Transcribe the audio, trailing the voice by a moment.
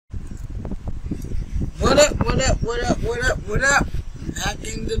What up, what up, what up, what up, what up? Back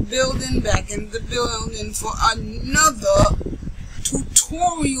in the building for another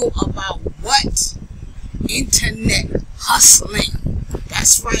tutorial about what? Internet hustling.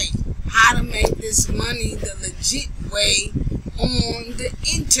 That's right. How to make this money the legit way on the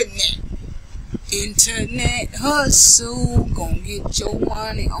internet. Internet hustle, gonna get your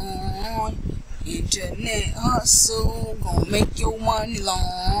money on. Internet hustle, gonna make your money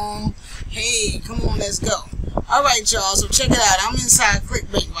long. Hey, come on, let's go. Alright, y'all, so check it out. I'm inside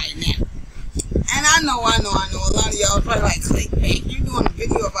Clickbank right now. And I know, a lot of y'all probably like, Clickbank, you doing a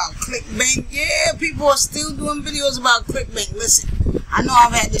video about Clickbank? Yeah, people are still doing videos about Clickbank. Listen, I know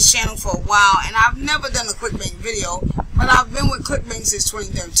I've had this channel for a while, and I've never done a Clickbank video, but I've been with Clickbank since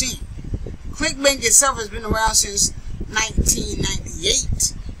 2013. Clickbank itself has been around since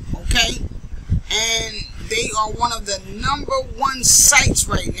 1998, okay? And they are one of the #1 sites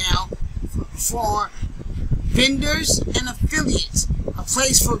right now for vendors and affiliates. A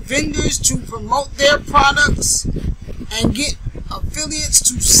place for vendors to promote their products and get affiliates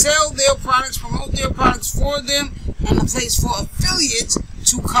to sell their products, promote their products for them, and a place for affiliates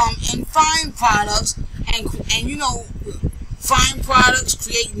to come and find products and you know, find products,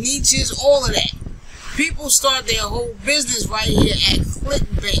 create niches, all of that. People start their whole business right here at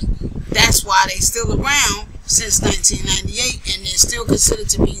Clickbank. That's why they're still around since 1998, and they're still considered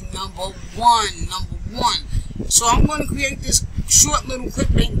to be number one. So I'm going to create this short little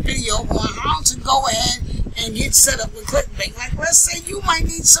Clickbank video on how to go ahead and get set up with Clickbank. Like, let's say you might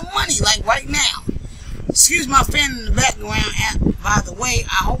need some money, like right now. Excuse my fan in the background, by the way.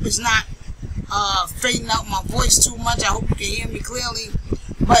 I hope it's not fading out my voice too much. I hope you can hear me clearly.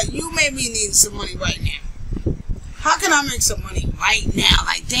 But you may be needing some money right now. How can I make some money right now?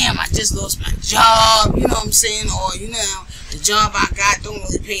 Like, damn, I just lost my job, you know what I'm saying? Or, you know, the job I got don't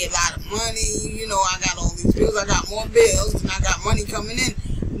really pay a lot of money. You know, I got all these bills. I got more bills and I got money coming in,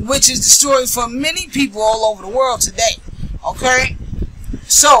 which is the story for many people all over the world today, okay?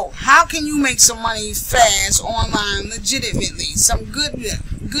 So, how can you make some money fast online legitimately? Some good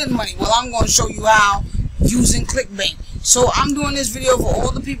money. Well, I'm going to show you how using Clickbank. So I'm doing this video for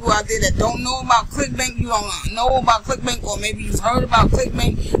all the people out there that don't know about Clickbank. You don't know about Clickbank, or maybe you've heard about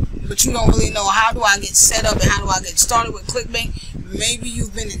Clickbank, but you don't really know how do I get set up and how do I get started with Clickbank. Maybe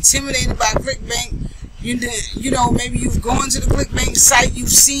you've been intimidated by Clickbank. You know, maybe you've gone to the Clickbank site, you've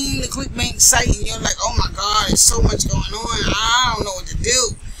seen the Clickbank site, and you're like, oh my God, there's so much going on, I don't know what to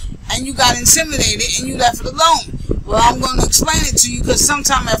do. And you got intimidated and you left it alone. Well, I'm going to explain it to you, because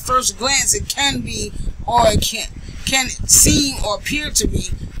sometimes at first glance it can be, or it can seem or appear to be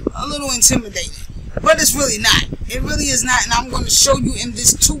a little intimidating, but it's really not. It really is not. And I'm going to show you in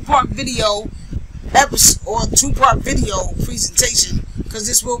this two-part video episode, or two-part video presentation, because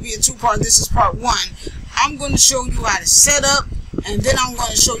this will be a two-part. This is part 1. I'm going to show you how to set up, and then I'm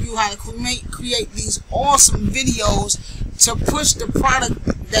going to show you how to create these awesome videos to push the product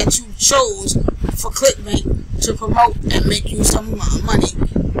that you chose for Clickbank to promote and make you some money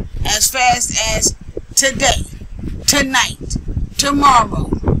as fast as today, tonight, tomorrow,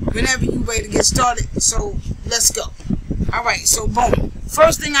 whenever you're ready to get started. So let's go. Alright, so boom.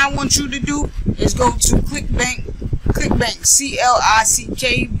 First thing I want you to do is go to Clickbank,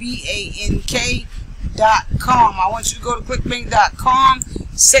 ClickBank.com. I want you to go to clickbank.com,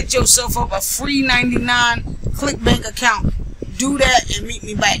 set yourself up a free 99 Clickbank account. Do that and meet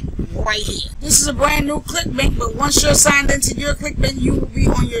me back right here. This is a brand new Clickbank, but once you're signed into your Clickbank, you will be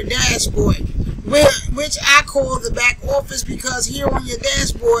on your dashboard, which I call the back office, because here on your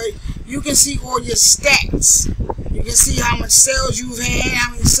dashboard you can see all your stats. You can see how much sales you've had,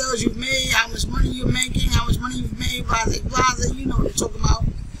 how many sales you've made, how much money you're making, how much money you've made, blah, you know what I'm talking about.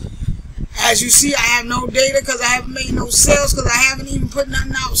 As you see, I have no data because I haven't made no sales, because I haven't even put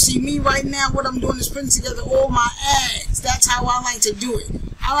nothing out. See, me right now, what I'm doing is putting together all my ads. That's how I like to do it.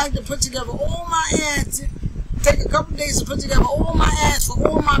 I like to put together all my ads, take a couple days to put together all my ads for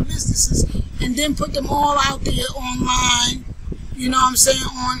all my businesses, and then put them all out there online. You know what I'm saying?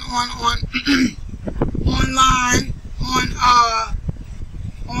 Online,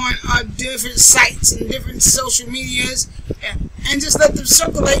 on different sites and different social medias, and just let them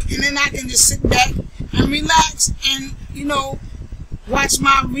circulate, and then I can just sit back and relax and, you know, watch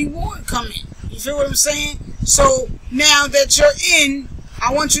my reward come in. You feel what I'm saying? So now that you're in,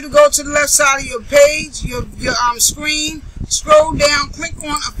 I want you to go to the left side of your page, your screen, scroll down, click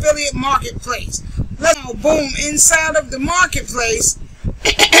on Affiliate Marketplace. Now, boom, inside of the marketplace,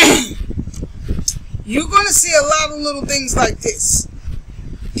 you're going to see a lot of little things like this.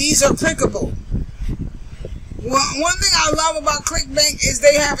 These are clickable. One thing I love about Clickbank is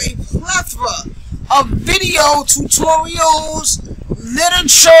they have a plethora of video tutorials,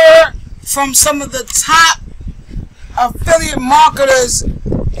 literature from some of the top affiliate marketers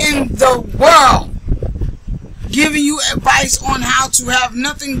in the world, giving you advice on how to have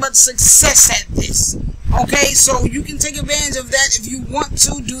nothing but success at this. Okay, so you can take advantage of that if you want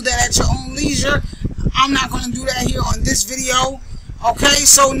to do that at your own leisure. I'm not going to do that here on this video. Okay,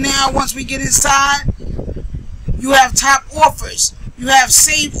 so now once we get inside, you have top offers, you have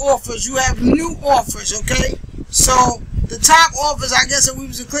save offers, you have new offers. Okay, so the top offers, I guess if we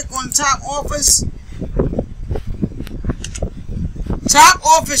was to click on top offers, top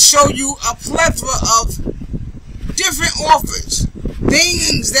offers show you a plethora of different offers,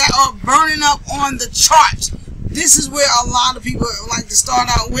 things that are burning up on the charts. This is where a lot of people like to start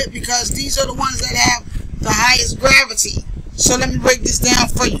out with, because these are the ones that have the highest gravity. So let me break this down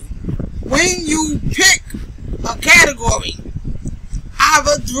for you. When you pick a category,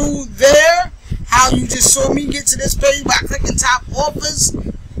 either through there, how you just saw me get to this page by clicking top offers,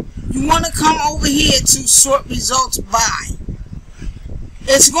 you want to come over here to sort results by.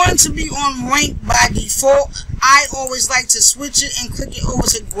 It's going to be on rank by default. I always like to switch it and click it over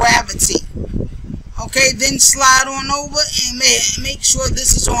to gravity. Okay, then slide on over and make sure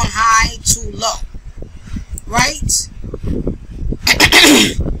this is on high to low. Right?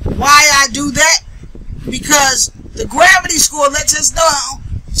 Why I do that? Because the gravity score lets us know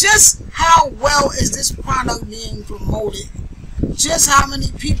just how well is this product being promoted. Just how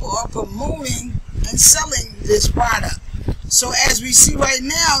many people are promoting and selling this product. So as we see right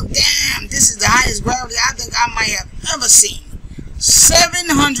now, damn, this is the highest gravity I think I might have ever seen.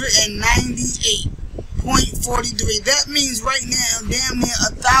 798.43. That means right now, damn near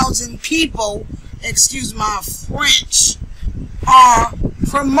 1,000 people, excuse my French, are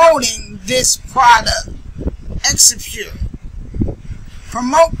promoting this product. Execure.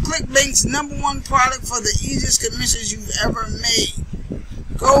 Promote Clickbank's #1 product for the easiest commissions you've ever made.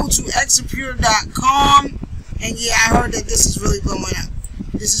 Go to execure.com. And yeah, I heard that this is really blowing up.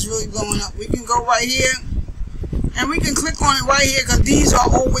 This is really blowing up. We can go right here, and we can click on it right here, because these are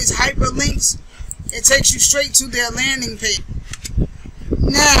always hyperlinks. It takes you straight to their landing page.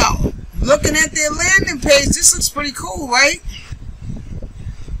 Now, looking at their landing page, this looks pretty cool, right?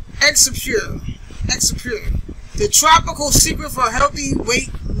 Execure. The tropical secret for healthy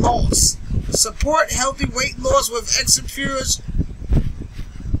weight loss. Support healthy weight loss with Execure's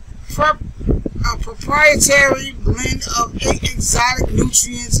a proprietary blend of 8 exotic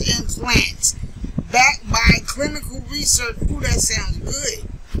nutrients and plants, backed by clinical research. Ooh, that sounds good.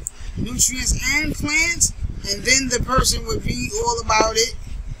 Nutrients and plants, and then the person would read all about it.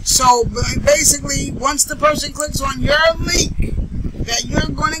 So basically, once the person clicks on your link that you're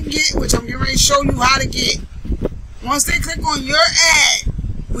going to get, which I'm going to show you how to get, once they click on your ad,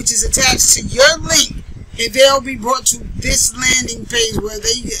 which is attached to your link, they'll be brought to this landing page where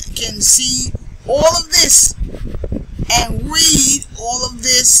they can see all of this and read all of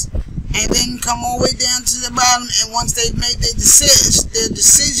this, and then come all the way down to the bottom. And once they've made their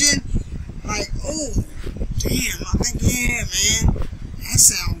decision, like, oh damn, I think, yeah, man, that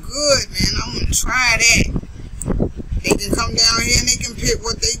sounds good, man, I'm gonna try that. They can come down here and they can pick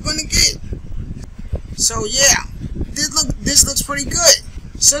what they're gonna get. So yeah, this looks pretty good.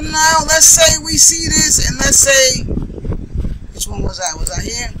 So now let's say we see this, and let's say, which one was I? Was I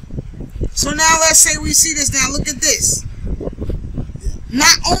here? So now let's say we see this. Now look at this.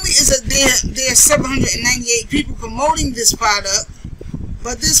 Not only is it there 798 people promoting this product,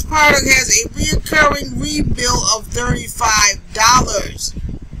 but this product has a recurring rebill of $35.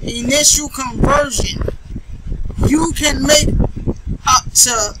 Initial conversion. You can make up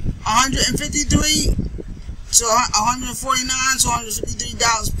to $153 to $149 to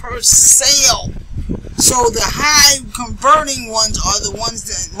 $153 per sale. So the high converting ones are the ones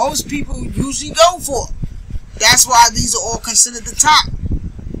that most people usually go for. That's why these are all considered the top,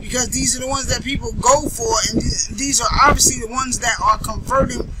 because these are the ones that people go for, and these are obviously the ones that are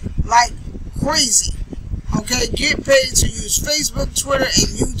converting like crazy. Okay, get paid to use Facebook, Twitter,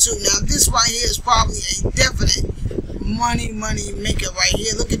 and YouTube. Now this right here is probably a definite money maker right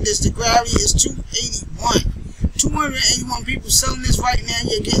here. Look at this. The gravity is 281. 281 people selling this right now.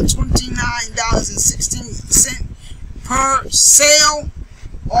 You're getting $29.16 per sale.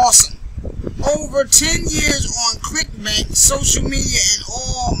 Awesome. Over 10 years on Clickbank, social media, and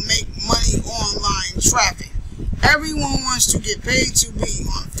all make money online traffic. Everyone wants to get paid to be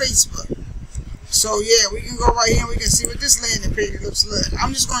on Facebook. So yeah, we can go right here and we can see what this landing page looks like.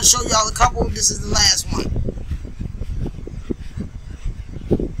 I'm just going to show y'all a couple. This is the last one.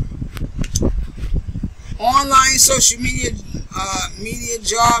 Online social media media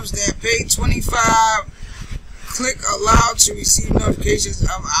jobs that pay 25. Click allow to receive notifications of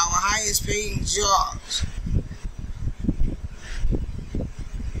our highest paying jobs.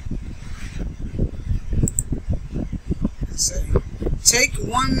 Let's see. Take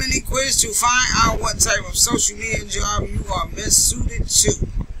 1 minute quiz to find out what type of social media job you are best suited to.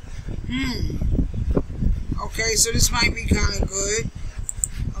 Okay, so this might be kind of good.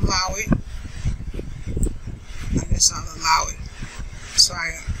 Allow it. I guess I'll allow it so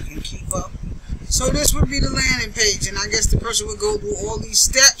I can keep up. So this would be the landing page, and I guess the person would go through all these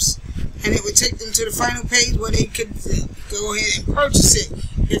steps, and it would take them to the final page where they could go ahead and purchase it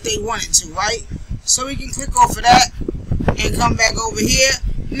if they wanted to, right? So we can click off of that and come back over here.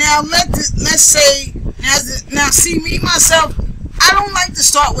 Now let's say now see me myself, I don't like to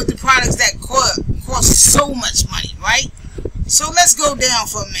start with the products that cost so much money, right? So let's go down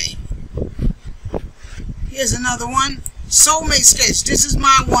for a minute. Here's another one. Soulmate Sketch. This is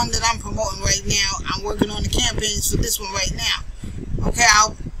my one that I'm promoting right now. I'm working on the campaigns for this one right now. Okay,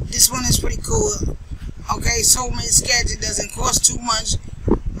 this one is pretty cool. Okay, Soulmate Sketch. It doesn't cost too much,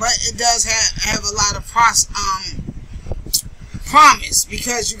 but it does have a lot of promise,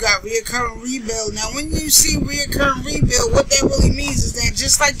 because you got reoccurring rebuild. Now, when you see reoccurring rebuild, what that really means is that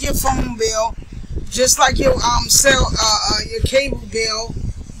just like your phone bill, just like your your cable bill,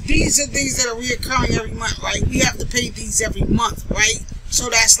 these are things that are reoccurring every month, right? We have to pay these every month, right? So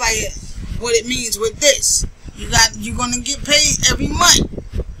that's like what it means with this. You're gonna get paid every month.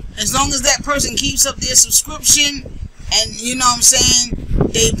 As long as that person keeps up their subscription and, you know what I'm saying,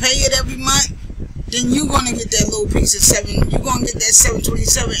 they pay it every month, then you're gonna get that little piece of you're gonna get that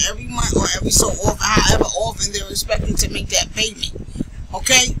 $7.27 every month, or every so often, however often they're expecting to make that payment.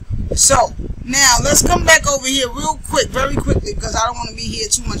 Okay? So now let's come back over here real quick, very quickly, because I don't want to be here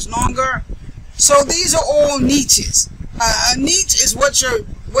too much longer. So these are all niches. A niche is what your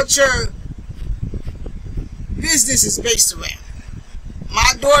business is based around.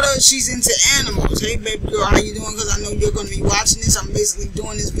 My daughter, she's into animals. Hey baby girl, how you doing? Because I know you're going to be watching this. I'm basically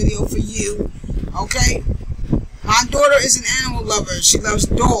doing this video for you. Okay? My daughter is an animal lover. She loves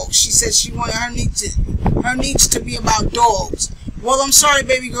dogs. She said she wanted her niche to be about dogs. Well, I'm sorry,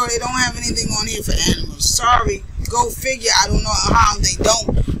 baby girl, they don't have anything on here for animals. Sorry. Go figure. I don't know how they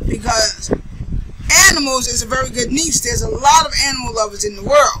don't. Because animals is a very good niche. There's a lot of animal lovers in the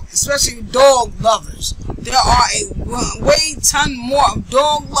world, especially dog lovers. There are a ton more of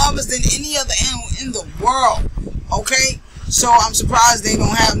dog lovers than any other animal in the world. Okay? So I'm surprised they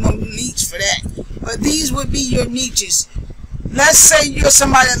don't have no niche for that. But these would be your niches. Let's say you're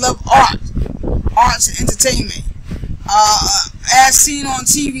somebody that loves arts and entertainment. As seen on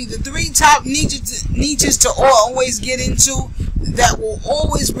TV, the 3 top niches to always get into that will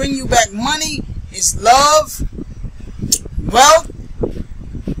always bring you back money is love, wealth,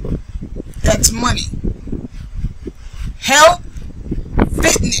 that's money, health,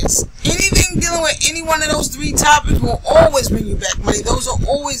 fitness. Anything dealing with any one of those 3 topics will always bring you back money. Those are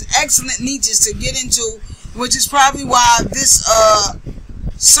always excellent niches to get into, which is probably why this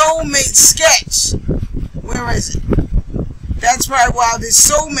Soulmate Sketch, where is it? That's probably why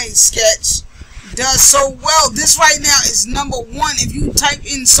this Soulmate Sketch does so well. This right now is #1. If you type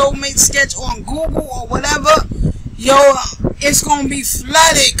in Soulmate Sketch on Google or whatever, yo, it's going to be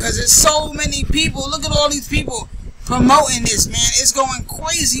flooded because there's so many people. Look at all these people promoting this, man. It's going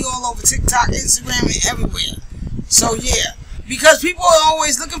crazy all over TikTok, Instagram, and everywhere. So, yeah. Because people are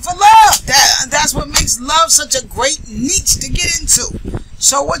always looking for love. That's what makes love such a great niche to get into.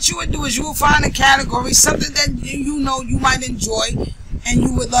 So what you would do is you would find a category, something that you know you might enjoy and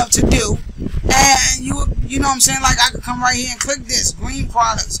you would love to do. And you know what I'm saying? Like I could come right here and click this. Green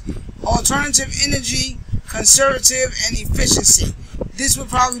products, alternative energy, conservative, and efficiency. This would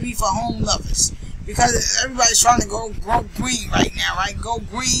probably be for home lovers. Because everybody's trying to grow green right now, right? Go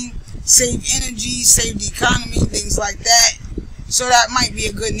green, save energy, save the economy, things like that. So that might be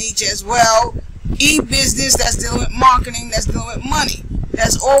a good niche as well. E-business, that's dealing with marketing, that's dealing with money.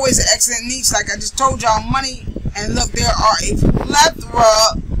 That's always an excellent niche, like I just told y'all, money. And look, there are a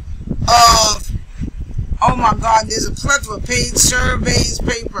plethora of, oh my God, there's a plethora of paid surveys,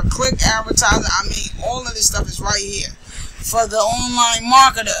 pay-per-click advertising. I mean, all of this stuff is right here. For the online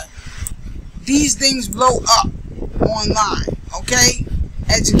marketer, these things blow up online, okay?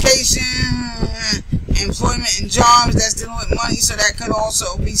 Education, employment and jobs, that's dealing with money, so that could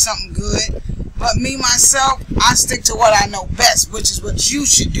also be something good. But me, myself, I stick to what I know best, which is what you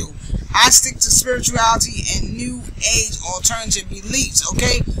should do. I stick to spirituality and new age alternative beliefs,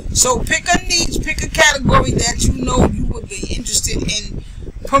 okay? So pick a niche, pick a category that you know you would be interested in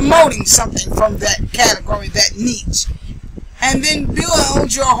promoting something from that category, that niche. and then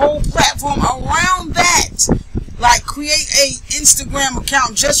build your whole platform around that. Like create a Instagram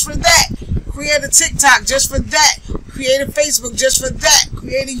account just for that, create a TikTok just for that, create a Facebook just for that,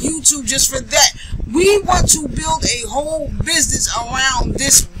 create a YouTube just for that. We want to build a whole business around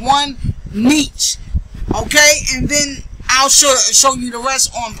this one niche, okay? And then I'll show you the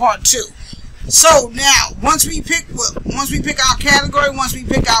rest on part 2. So now, once we pick our category, once we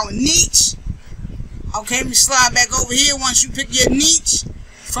pick our niche, okay, let me slide back over here. Once you pick your niche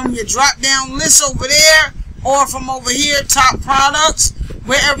from your drop-down list over there, or from over here, top products,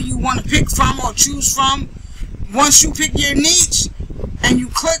 wherever you want to pick from or choose from. Once you pick your niche and you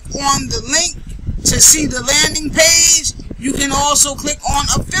click on the link to see the landing page, you can also click on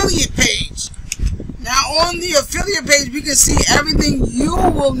affiliate page. Now on the affiliate page, we can see everything you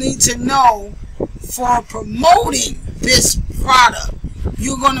will need to know for promoting this product.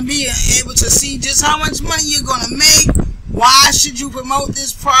 You're going to be able to see just how much money you're going to make. Why should you promote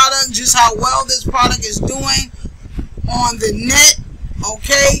this product? Just how well this product is doing on the net,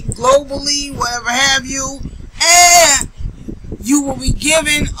 okay, globally, whatever have you. And you will be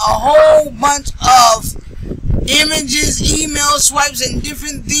given a whole bunch of images, email swipes, and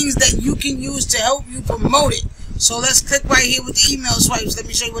different things that you can use to help you promote it. So let's click right here with the email swipes. Let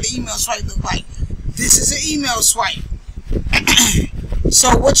me show you what the email swipe looks like. This is an email swipe.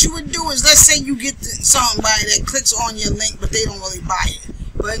 So what you would do is, let's say you get somebody that clicks on your link, but they don't really buy it.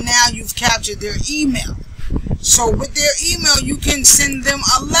 But now you've captured their email. So with their email, you can send them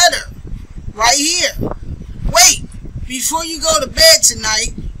a letter right here. Wait, before you go to bed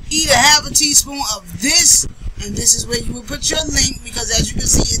tonight, eat a half a teaspoon of this, and this is where you will put your link, because as you can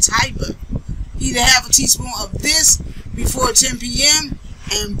see, it's hyper. Eat a half a teaspoon of this before 10 p.m.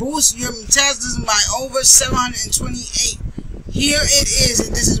 and boost your metabolism by over 728. Here it is,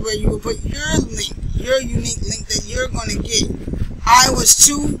 and this is where you will put your link, your unique link that you're going to get. I was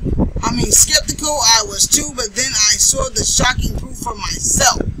skeptical, I was too, but then I saw the shocking proof for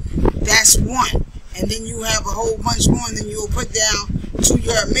myself. That's one. And then you have a whole bunch more, and then you'll put down to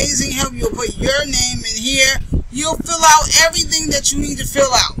your amazing help, you'll put your name in here. You'll fill out everything that you need to fill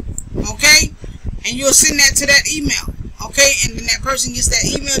out, okay? And you'll send that to that email, okay? And then that person gets that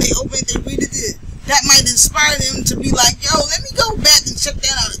email, they open it, they read it. That might inspire them to be like, yo, let me go back and check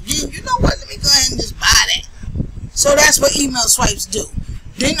that out again. You know what? Let me go ahead and just buy that. So that's what email swipes do.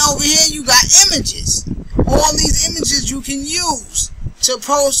 Then over here, you got images. All these images you can use to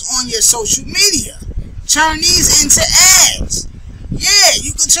post on your social media. Turn these into ads. Yeah,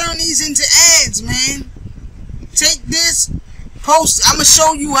 you can turn these into ads, man. Take this, post. I'm going to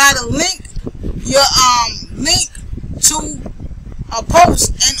show you how to link your link to a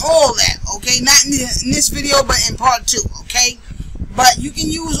post and all that, okay? Not in this video, but in part 2, okay? But you can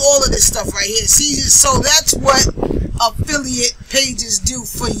use all of this stuff right here. See, so that's what affiliate pages do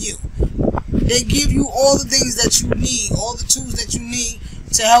for you. They give you all the things that you need, all the tools that you need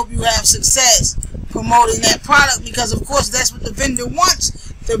to help you have success promoting that product, because of course that's what the vendor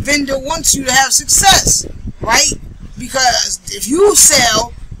wants. The vendor wants you to have success, right? Because if you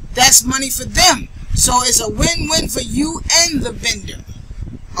sell, that's money for them. So it's a win-win for you and the vendor.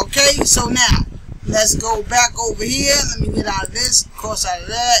 Okay, so now let's go back over here. Let me get out of this, cross out of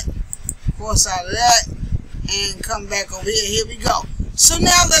that, cross out of that, and come back over here. Here we go. So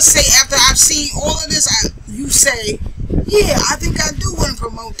now let's say after I've seen all of this, you say, yeah, I think I do want to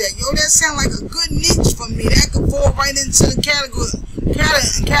promote that. Yo, that sounds like a good niche for me. That could fall right into the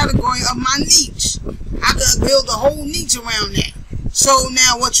category of my niche. I could build a whole niche around that. So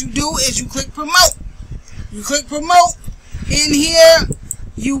now what you do is you click promote. You click promote. In here,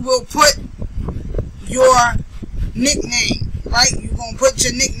 you will put your nickname, right? You're going to put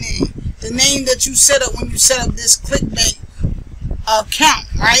your nickname. The name that you set up when you set up this Clickbank account,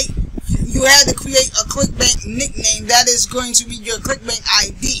 right? You had to create a Clickbank nickname. That is going to be your Clickbank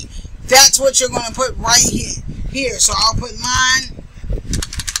ID. That's what you're going to put right here. So I'll put mine.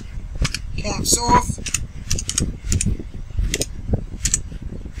 Caps off.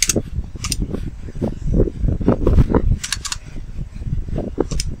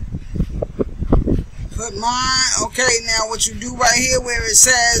 Put mine. Okay, now what you do right here where it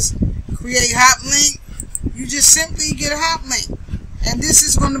says create hop link, you just simply get a hop link. And this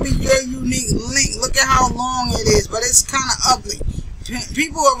is going to be your unique link. Look at how long it is, but it's kind of ugly.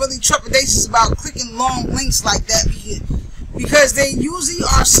 People are really trepidatious about clicking long links like that because they usually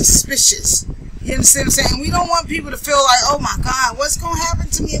are suspicious. You understand what I'm saying? We don't want people to feel like, oh my God, what's going to happen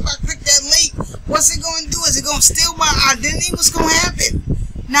to me if I click that link? What's it going to do? Is it going to steal my identity? What's going to happen?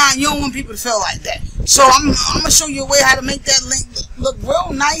 Nah, you don't want people to feel like that. So I'm going to show you a way how to make that link look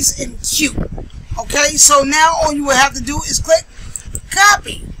real nice and cute. Okay. Okay, so now all you will have to do is click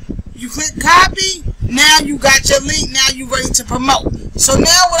copy. You click copy, now you got your link, now you're ready to promote. So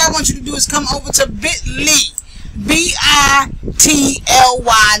now what I want you to do is come over to bit.ly, bit.ly.com.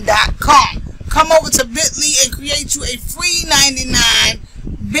 Come over to bit.ly and create you a free 99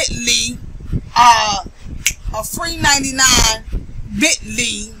 bit.ly, a free 99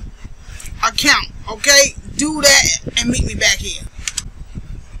 bit.ly account. Okay, do that and meet me back here.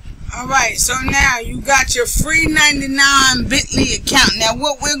 Alright, so now you got your free 99 bit.ly account. Now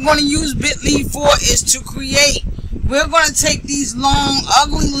what we're going to use bit.ly for is to create. We're going to take these long,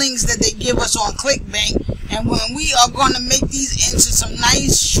 ugly links that they give us on Clickbank, and when we are going to make these into some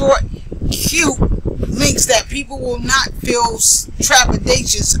nice, short, cute links that people will not feel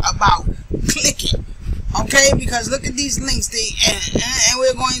trepidatious about clicking. Okay, because look at these links, and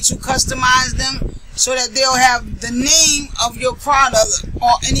we're going to customize them so that they'll have the name of your product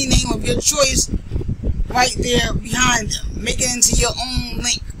or any name of your choice right there behind them. Make it into your own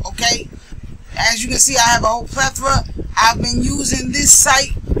link, okay? As you can see, I have a whole plethora. I've been using this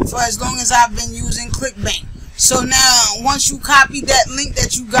site for as long as I've been using Clickbank. So now, once you copy that link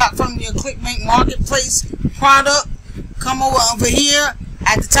that you got from your Clickbank Marketplace product, come over here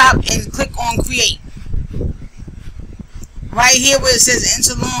at the top and click on Create. Right here where it says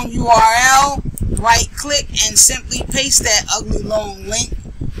enter long URL, right click and simply paste that ugly long link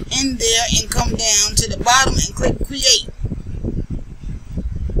in there and come down to the bottom and click Create.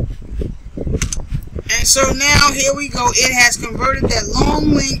 And so now here we go. It has converted that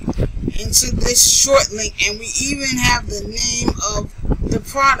long link into this short link, and we even have the name of the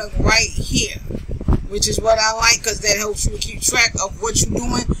product right here, which is what I like because that helps you to keep track of what you're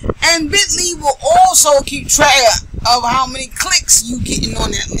doing. And bit.ly will also keep track of how many clicks you getting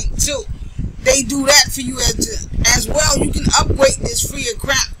on that link too. They do that for you as well. You can upgrade this free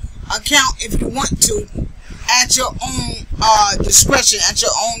account if you want to at your own discretion, at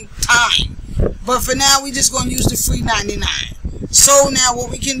your own time. But for now, we're just going to use the free 99. So now what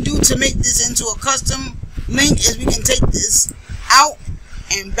we can do to make this into a custom link is we can take this out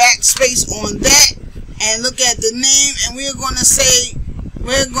and backspace on that and look at the name, and we're going to say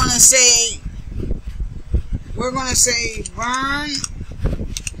burn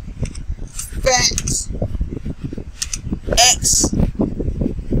fat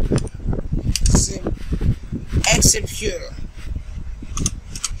Exipure.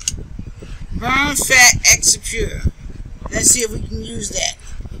 Burn fat Exipure. Let's see if we can use that.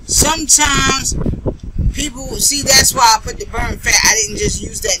 Sometimes people see, that's why I put the burn fat. I didn't just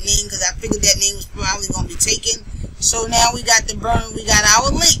use that name because I figured that name was probably going to be taken. So now we got the burn, we got our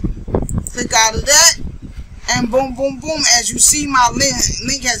link. Click out of that, and boom, boom, boom. As you see, my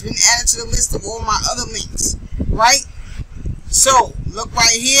link has been added to the list of all my other links, right? So look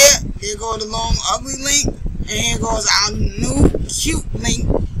right here. There goes the long, ugly link, and here goes our new, cute link.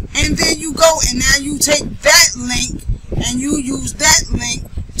 And then you go, and now you take that link, and you use that link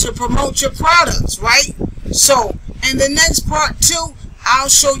to promote your products, right? So, in the next part 2, I'll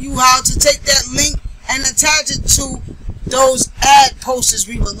show you how to take that link and attach it to those ad posters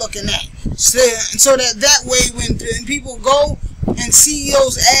we were looking at. So that way when people go and see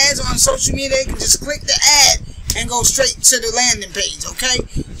those ads on social media, they can just click the ad and go straight to the landing page, okay?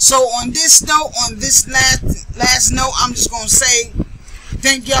 So on this note, on this last note, I'm just going to say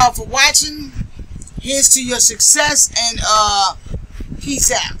thank y'all for watching. Here's to your success, and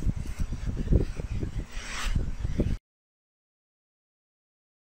peace out.